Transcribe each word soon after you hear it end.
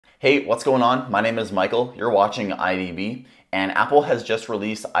Hey, what's going on? My name is Michael. You're watching IDB, and Apple has just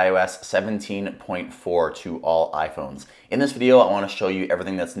released iOS 17.4 to all iPhones. In this video, I want to show you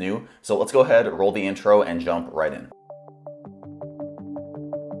everything that's new. So let's go ahead, roll the intro, and jump right in.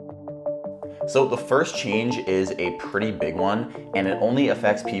 So the first change is a pretty big one, and it only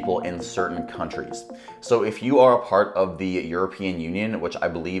affects people in certain countries. So if you are a part of the European Union, which I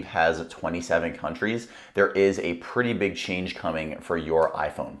believe has 27 countries, there is a pretty big change coming for your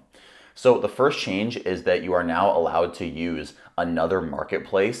iPhone. So the first change is that you are now allowed to use another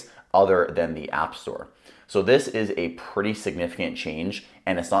marketplace other than the App Store. So this is a pretty significant change,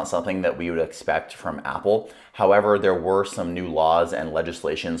 and it's not something that we would expect from Apple. However, there were some new laws and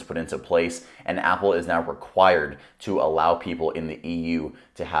legislations put into place, and Apple is now required to allow people in the EU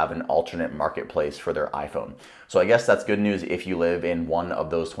to have an alternate marketplace for their iPhone. So I guess that's good news if you live in one of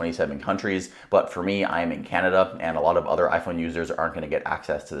those 27 countries, but for me, I am in Canada, and a lot of other iPhone users aren't going to get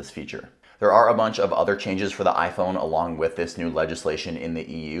access to this feature. There are a bunch of other changes for the iPhone along with this new legislation in the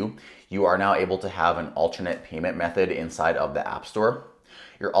EU. You are now able to have an alternate payment method inside of the App Store.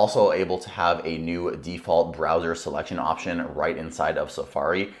 You're also able to have a new default browser selection option right inside of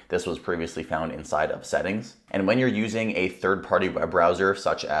Safari. This was previously found inside of Settings. And when you're using a third-party web browser,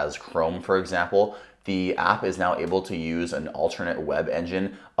 such as Chrome, for example, the app is now able to use an alternate web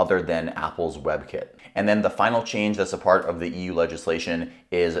engine other than Apple's WebKit. And then the final change that's a part of the EU legislation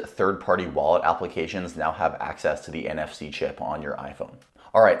is third-party wallet applications now have access to the NFC chip on your iPhone.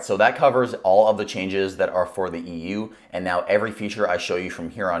 All right, so that covers all of the changes that are for the EU, and now every feature I show you from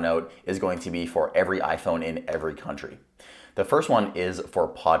here on out is going to be for every iPhone in every country. The first one is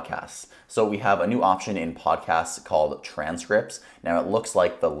for podcasts. So we have a new option in podcasts called transcripts. Now it looks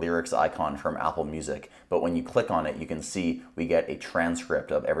like the lyrics icon from Apple Music, but when you click on it, you can see we get a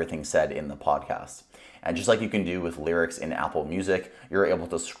transcript of everything said in the podcast. And just like you can do with lyrics in Apple Music, you're able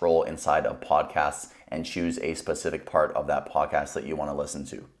to scroll inside of podcasts and choose a specific part of that podcast that you want to listen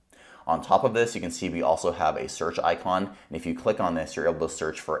to. On top of this, you can see we also have a search icon, and if you click on this, you're able to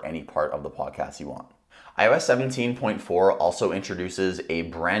search for any part of the podcast you want. iOS 17.4 also introduces a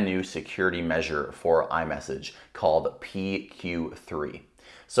brand new security measure for iMessage called PQ3.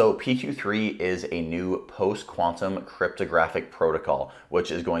 So PQ3 is a new post-quantum cryptographic protocol,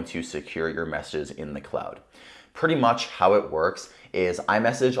 which is going to secure your messages in the cloud. Pretty much how it works is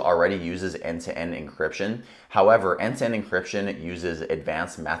iMessage already uses end-to-end encryption. However, end-to-end encryption uses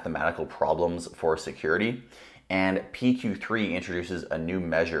advanced mathematical problems for security. And PQ3 introduces a new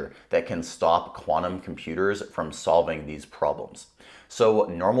measure that can stop quantum computers from solving these problems. So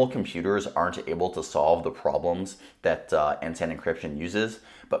normal computers aren't able to solve the problems that end-to-end encryption uses,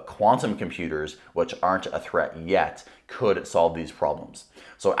 but quantum computers, which aren't a threat yet, could solve these problems.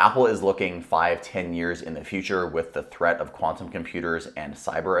 So Apple is looking 5-10 years in the future with the threat of quantum computers and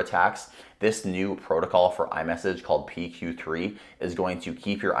cyber attacks. This new protocol for iMessage called PQ3 is going to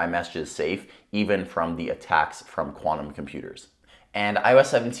keep your iMessages safe even from the attacks from quantum computers. And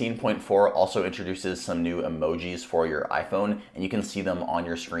iOS 17.4 also introduces some new emojis for your iPhone, and you can see them on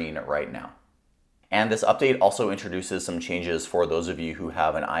your screen right now. And this update also introduces some changes for those of you who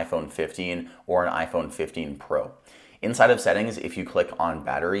have an iPhone 15 or an iPhone 15 Pro. Inside of settings, if you click on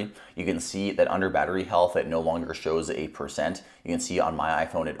battery, you can see that under battery health, it no longer shows a percent. You can see on my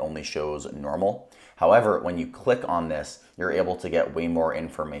iPhone, it only shows normal. However, when you click on this, you're able to get way more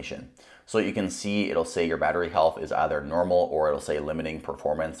information. So you can see it'll say your battery health is either normal or it'll say limiting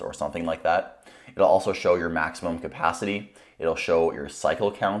performance or something like that. It'll also show your maximum capacity. It'll show your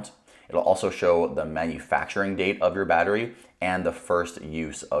cycle count. It'll also show the manufacturing date of your battery and the first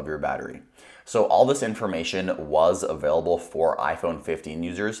use of your battery. So all this information was available for iPhone 15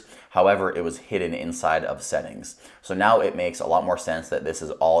 users. However, it was hidden inside of settings. So now it makes a lot more sense that this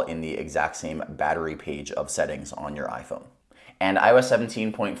is all in the exact same battery page of settings on your iPhone. And iOS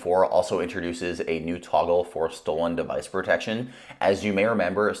 17.4 also introduces a new toggle for stolen device protection. As you may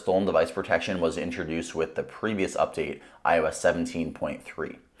remember, stolen device protection was introduced with the previous update, iOS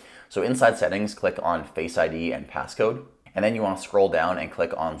 17.3. So inside settings, click on Face ID and passcode, and then you want to scroll down and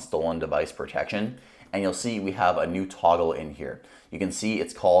click on stolen device protection, and you'll see we have a new toggle in here. You can see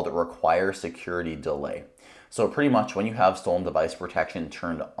it's called require security delay. So pretty much when you have stolen device protection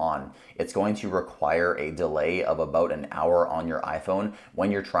turned on, it's going to require a delay of about an hour on your iPhone when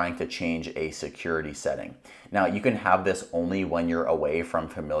you're trying to change a security setting. Now you can have this only when you're away from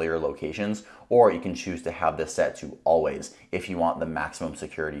familiar locations, or you can choose to have this set to always if you want the maximum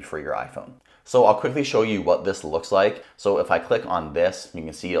security for your iPhone. So I'll quickly show you what this looks like. So if I click on this, you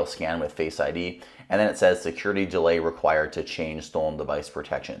can see it'll scan with Face ID, and then it says security delay required to change stolen device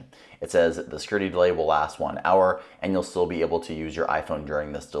protection. It says the security delay will last 1 hour and you'll still be able to use your iPhone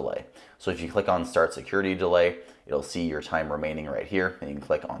during this delay. So if you click on start security delay, it'll see your time remaining right here, and you can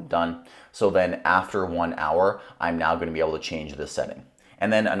click on done. So then after 1 hour, I'm now going to be able to change this setting.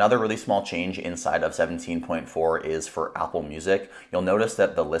 And then another really small change inside of 17.4 is for Apple Music. You'll notice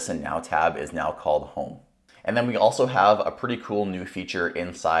that the Listen Now tab is now called Home. And then we also have a pretty cool new feature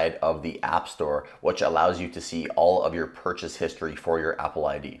inside of the App Store, which allows you to see all of your purchase history for your Apple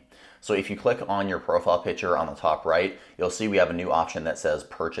ID. So if you click on your profile picture on the top right, you'll see we have a new option that says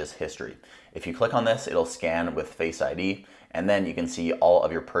Purchase History. If you click on this, it'll scan with Face ID, and then you can see all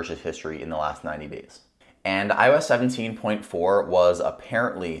of your purchase history in the last 90 days. And iOS 17.4 was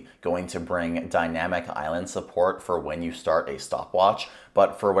apparently going to bring dynamic island support for when you start a stopwatch,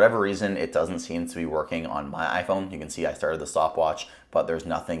 but for whatever reason, it doesn't seem to be working on my iPhone. You can see I started the stopwatch, but there's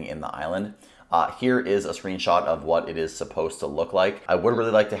nothing in the island. Here is a screenshot of what it is supposed to look like. I would really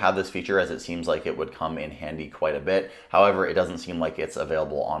like to have this feature, as it seems like it would come in handy quite a bit. However, it doesn't seem like it's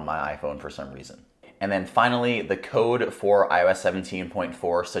available on my iPhone for some reason. And then finally, the code for iOS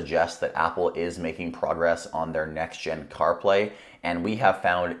 17.4 suggests that Apple is making progress on their next-gen CarPlay, and we have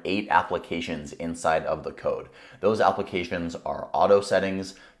found 8 applications inside of the code. Those applications are auto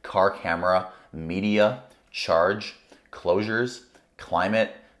settings, car camera, media, charge, closures,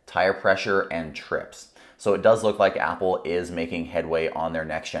 climate, tire pressure, and trips. So it does look like Apple is making headway on their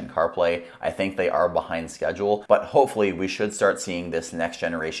next-gen CarPlay. I think they are behind schedule, but hopefully we should start seeing this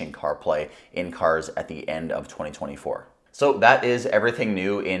next-generation CarPlay in cars at the end of 2024. So that is everything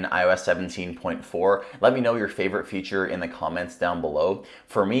new in iOS 17.4. Let me know your favorite feature in the comments down below.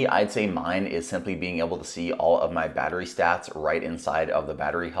 For me, I'd say mine is simply being able to see all of my battery stats right inside of the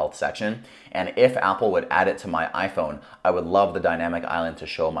battery health section. And if Apple would add it to my iPhone, I would love the dynamic island to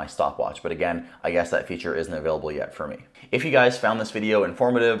show my stopwatch. But again, I guess that feature isn't available yet for me. If you guys found this video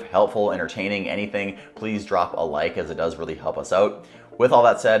informative, helpful, entertaining, anything, please drop a like, as it does really help us out. With all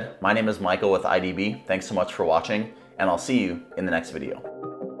that said, my name is Michael with IDB. Thanks so much for watching, and I'll see you in the next video.